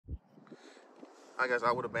Hi guys,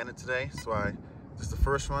 out with a Bandit today. This is the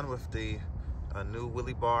first one with the new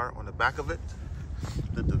wheelie bar on the back of it.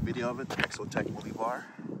 Did the video of it, the Exotek wheelie bar,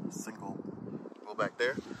 single go back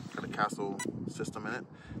there. Got a castle system in it.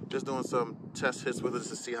 Just doing some test hits with it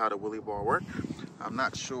to see how the wheelie bar worked. I'm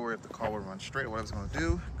not sure if the car would run straight or what I was gonna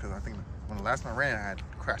do, because I think when the last one I ran, I had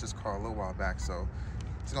crashed this car a little while back. So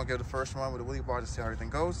just gonna give the first one with the wheelie bar to see how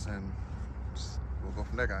everything goes, and we'll go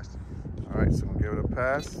from there, guys. All right, so I'm gonna give it a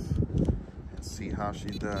pass and see how she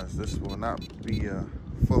does. This will not be a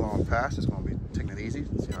full-on pass. It's gonna be taking it easy,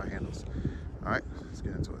 see how it handles. All right, let's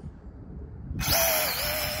get into it.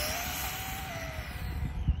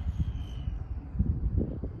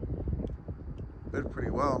 Did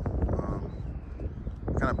pretty well.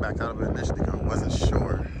 Kind of backed out of it initially because I wasn't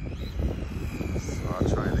sure. So I'll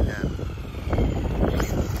try it again.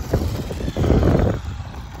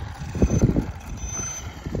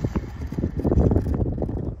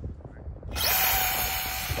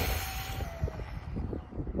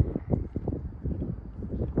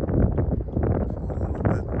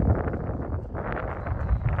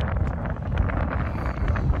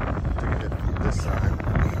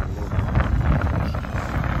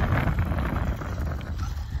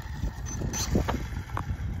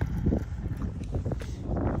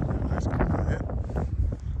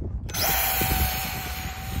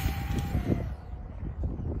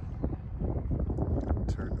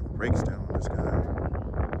 Brakes down on this guy.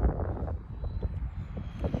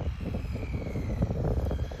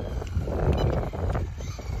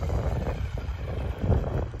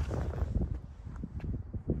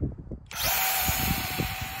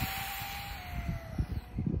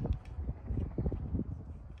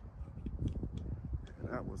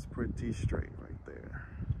 That was pretty straight right there.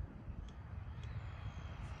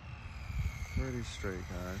 Pretty straight,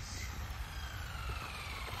 guys.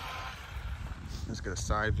 Let's get a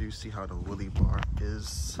side view, see how the wheelie bar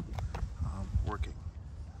is working.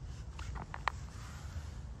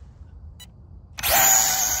 I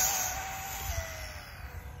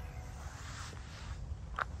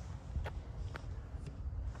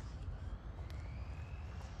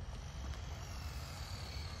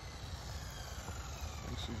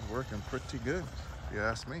think she's working pretty good, if you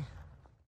ask me.